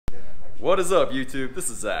What is up, YouTube?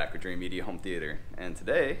 This is Zach with Dreamedia Home Theater, and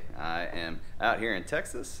today I am out here in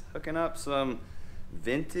Texas hooking up some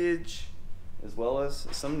vintage as well as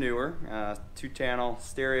some newer 2-channel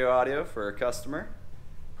stereo audio for a customer.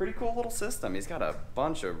 Pretty cool little system. He's got a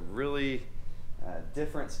bunch of really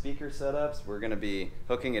different speaker setups. We're going to be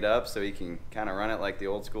hooking it up so he can kind of run it like the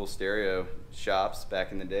old school stereo shops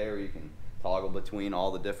back in the day, where you can toggle between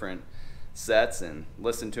all the different sets and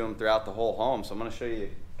listen to them throughout the whole home. So I'm going to show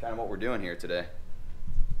you kind of what we're doing here today.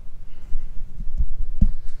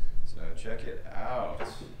 So check it out.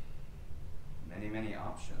 Many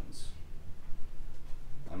options.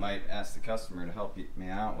 I might ask the customer to help me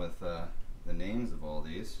out with the names of all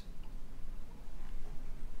these.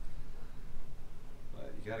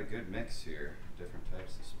 But you got a good mix here, different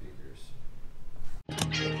types of speakers.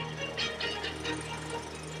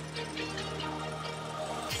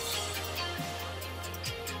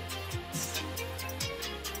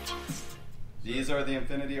 These are the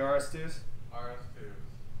Infinity RS2s? RS2s.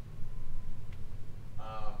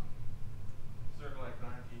 Circa like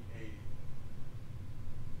 1980.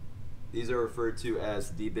 These are referred to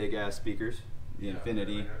as the big ass speakers, the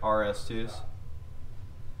Infinity RS2s.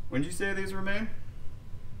 When did you say these were made?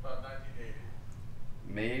 About 1980.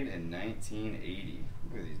 Made in 1980.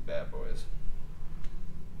 Look at these bad boys.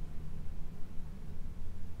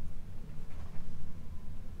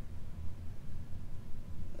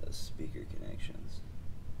 Speaker connections.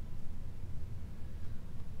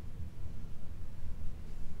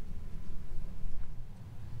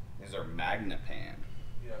 These are Magnapan.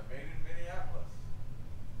 Yeah, made in Minneapolis.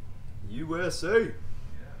 USA. Yeah.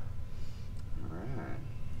 Alright.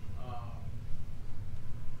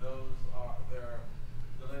 They're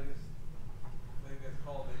the latest thing that's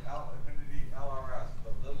called the Infinity LRS,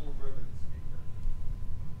 the little ribbon speaker.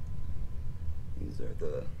 These are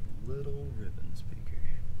the little ribbon speaker.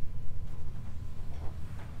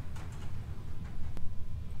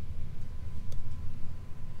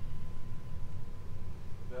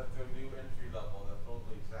 That's their new entry level that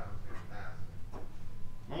totally sounds fantastic.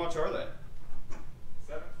 How much are they?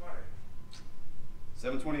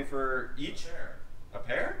 $720. $720 for each? A pair. A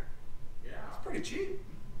pair? Yeah. That's pretty cheap.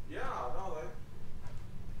 Yeah, no,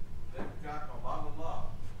 they've got a lot of love.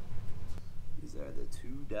 These are the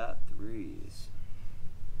 2.3s.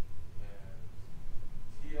 And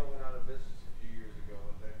Tio went out of business a few years ago,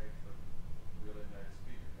 but they make some really nice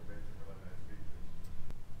speakers. They made some really nice speakers.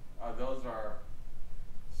 Those are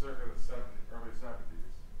circa the early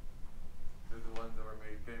 70s. They're the ones that were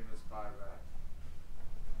made famous by that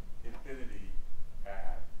Infinity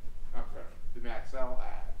ad. I'm sorry, the Maxell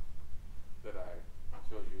ad that I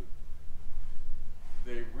showed you.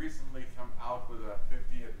 They've recently come out with a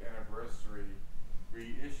 50th anniversary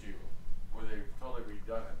reissue where they've totally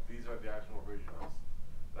redone it. These are the actual originals.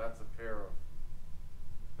 That's a pair of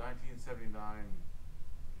 1979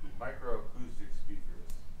 microacoustic speakers.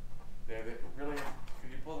 They really, can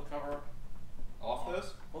you pull the cover Off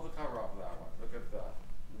this? Pull the cover off of that one. Look at the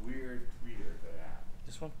weird tweeter they have.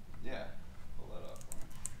 This one? Yeah. Pull that up for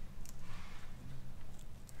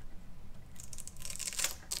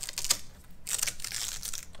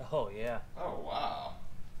me. Oh, yeah. Oh, wow.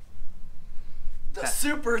 The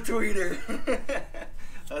super tweeter!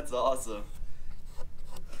 That's awesome.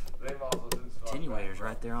 They've also installed Attenuators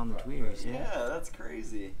right there on the tweeters, yeah. Yeah, that's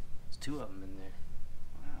crazy. There's 2 of them in there.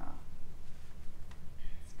 Wow.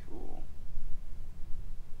 That's cool.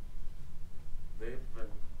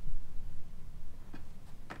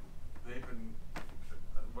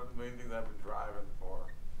 One of the main things I've been driving for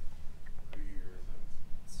years. And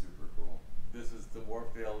Super cool. this is the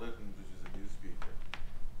Wharfdale Littons, which is a new speaker.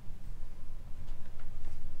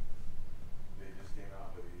 They just came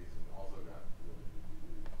out with these and also got really good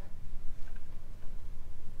reviews.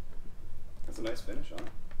 That's a nice finish on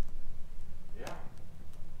it. Yeah.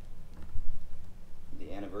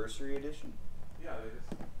 The anniversary edition. Yeah,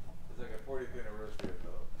 it's like a 40th anniversary of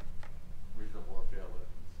the original Wharfdale Littons.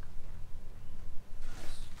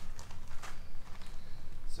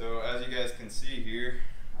 So as you guys can see here,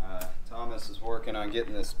 Thomas is working on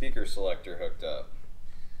getting the speaker selector hooked up.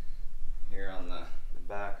 Here on the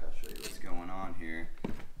back, I'll show you what's going on here.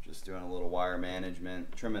 Just doing a little wire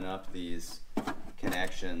management, trimming up these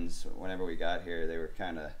connections. Whenever we got here, they were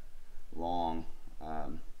kind of long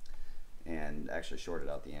and actually shorted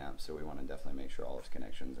out the amp, so we want to definitely make sure all those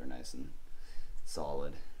connections are nice and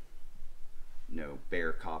solid. No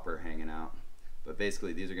bare copper hanging out. But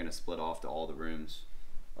basically these are going to split off to all the rooms,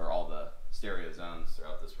 or all the stereo zones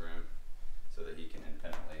throughout this room, so that he can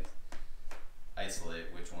independently isolate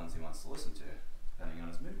which ones he wants to listen to, depending on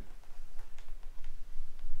his mood.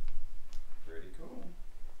 Pretty cool.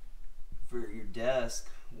 desk,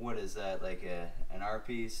 what is that, like an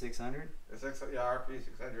RP 600? Yeah, RP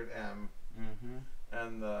 600M. Mm-hmm.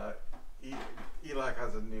 And the ELAC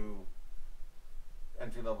has a new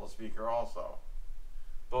entry-level speaker also.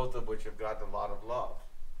 Both of which have gotten a lot of love.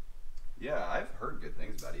 Yeah, I've heard good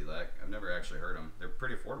things about ELAC. I've never actually heard them. They're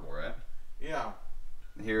pretty affordable, right? Yeah.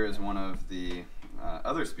 Here is one of the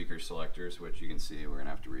other speaker selectors, which you can see we're going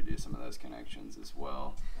to have to redo some of those connections as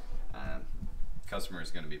well. Customer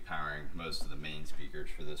is going to be powering most of the main speakers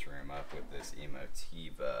for this room up with this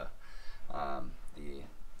Emotiva, the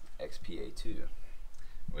XPA2,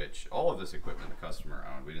 which all of this equipment the customer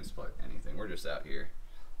owned. We didn't split anything. We're just out here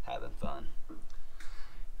having fun.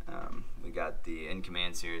 We got the In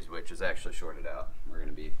Command series, which is actually shorted out. We're going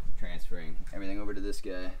to be transferring everything over to this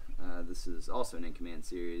guy. This is also an In Command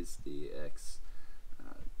series, the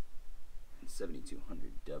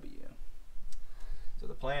X7200W. So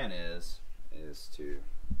the plan is to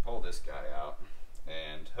pull this guy out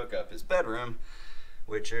and hook up his bedroom,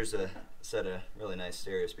 which there's a set of really nice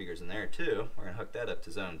stereo speakers in there too. We're going to hook that up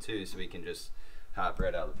to zone 2 so we can just hop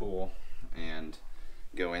right out of the pool and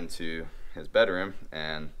go into his bedroom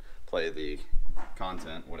and play the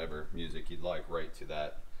content, whatever music you'd like, right to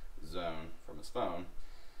that zone from his phone.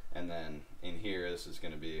 And then in here, this is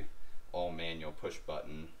going to be all manual push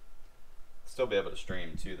button. Still be able to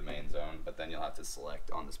stream to the main zone, but then you'll have to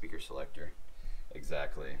select on the speaker selector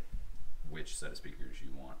exactly which set of speakers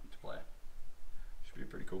you want to play. Should be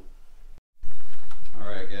pretty cool.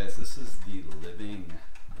 Alright guys, this is the living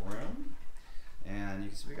room. And you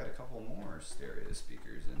can see we got a couple more stereo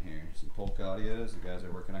speakers in here. Some Polk audios. The guys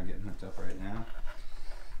are working on getting hooked up right now.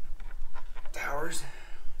 Towers.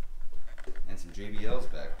 And some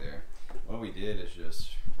JBLs back there. What we did is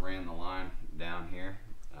just ran the line down here.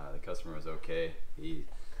 The customer was okay. He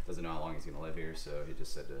doesn't know how long he's going to live here, so he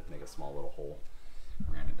just said to make a small little hole.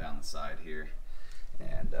 Ran it down the side here.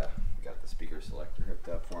 And got the speaker selector hooked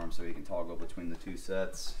up for him so he can toggle between the two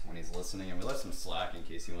sets when he's listening. And we let some slack in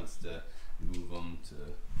case he wants to move them to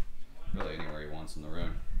really anywhere he wants in the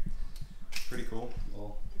room. Pretty cool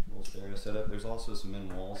little stereo setup. There's also some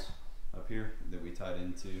in walls up here that we tied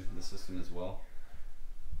into the system as well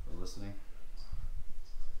for listening.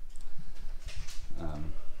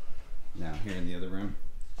 Now here in the other room,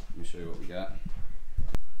 let me show you what we got.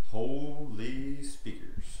 Holy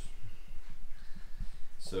speakers.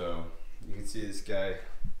 So you can see this guy,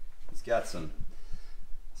 he's got some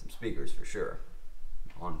speakers for sure.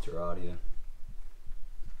 Monitor audio,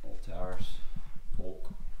 old towers,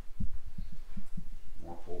 Polk,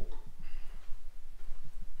 more Polk.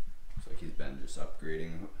 Looks like he's been just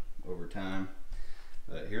upgrading over time.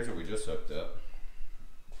 But here's what we just hooked up.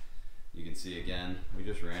 You can see again, we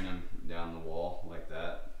just ran him down the wall like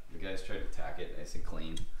that. The guys tried to tack it nice and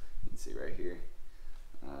clean. You can see right here,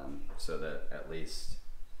 so that at least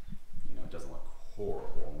it doesn't look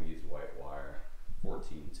horrible. We use white wire,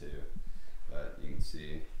 14-2. But you can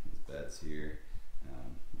see his bed's here.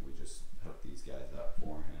 We just hooked these guys up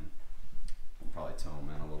for him. We'll probably tow him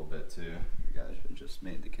in a little bit too. You guys just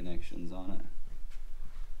made the connections on it.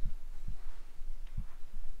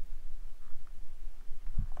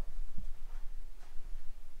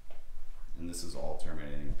 And this is all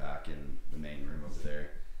terminating back in the main room over there.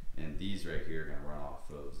 And these right here are going to run off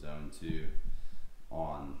of zone 2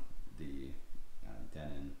 on the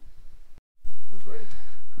Denon.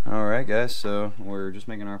 Alright guys, so we're just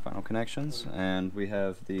making our final connections, and we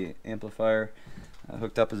have the amplifier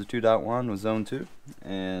hooked up as a 2.1 with zone 2,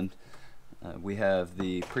 and we have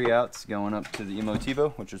the pre-outs going up to the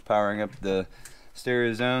Emotiva, which is powering up the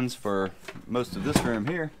stereo zones for most of this room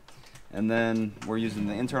here, and then we're using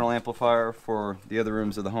the internal amplifier for the other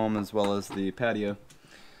rooms of the home as well as the patio,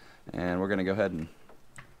 and we're going to go ahead and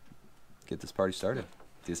get this party started,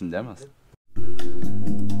 do some demos.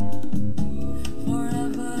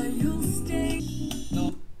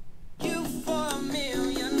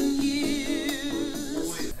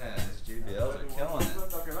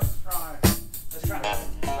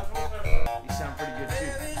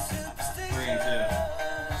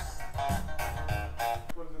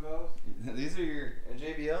 These are your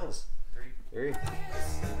JBLs. Three. They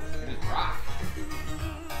just rock.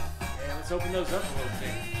 Yeah, let's open those up a little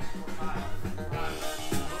bit.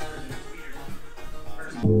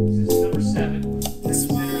 This is number 7.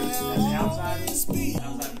 Consider this as outside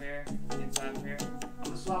pair, inside pair. I'm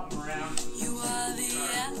gonna swap them around. You are the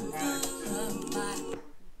apple of my.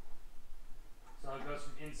 So it goes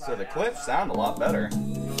from inside. So the clips sound a lot better.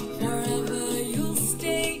 Forever you'll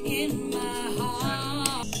stay in my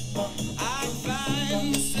heart. I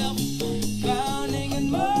find myself drowning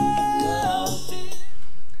in love.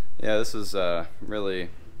 Yeah, this is really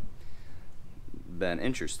been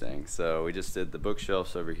interesting. So we just did the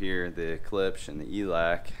bookshelves over here, the Eclipse and the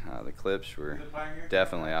ELAC. The Eclipse were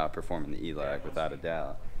definitely outperforming the ELAC without a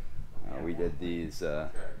doubt. We did these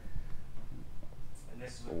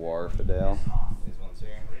Warfidel, these ones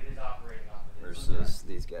here, versus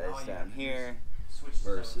these guys down here,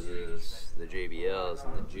 versus the JBLs,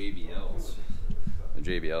 and the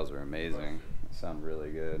JBLs are amazing. They sound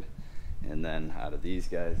really good. And then out of these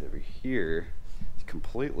guys over here, it's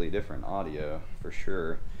completely different audio for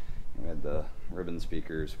sure. We had the ribbon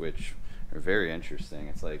speakers, which are very interesting.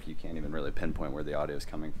 It's like you can't even really pinpoint where the audio is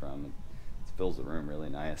coming from. It fills the room really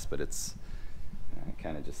nice, but it's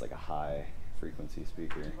kind of just like a high frequency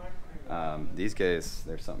speaker. These guys,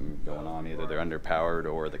 there's something going on. Either they're underpowered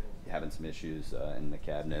or they're having some issues in the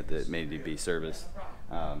cabinet that may need to be serviced.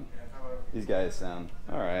 These guys sound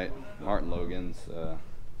all right. Martin Logan's,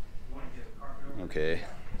 okay.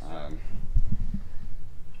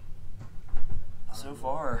 So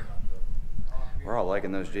far, we're all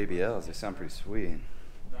liking those JBLs. They sound pretty sweet.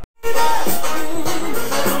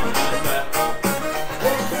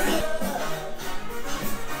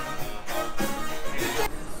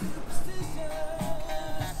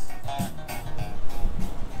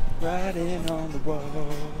 Riding on the wall.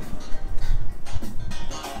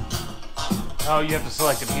 Oh, you have to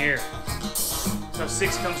select them here. So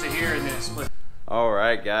 6 comes to here and then it's split.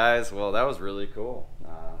 Alright guys, well that was really cool.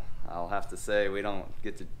 I'll have to say we don't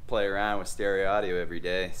get to play around with stereo audio every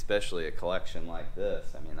day, especially a collection like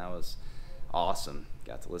this. I mean, that was awesome.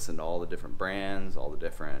 Got to listen to all the different brands, all the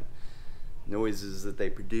different noises that they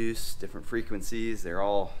produce, different frequencies. They're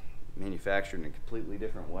all manufactured in a completely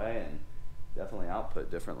different way and definitely output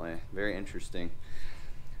differently. Very interesting.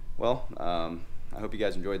 Well, I hope you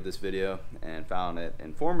guys enjoyed this video and found it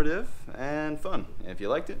informative and fun. If you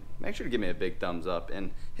liked it, make sure to give me a big thumbs up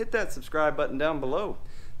and hit that subscribe button down below.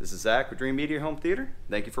 This is Zach with Dreamedia Home Theater.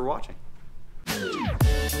 Thank you for watching.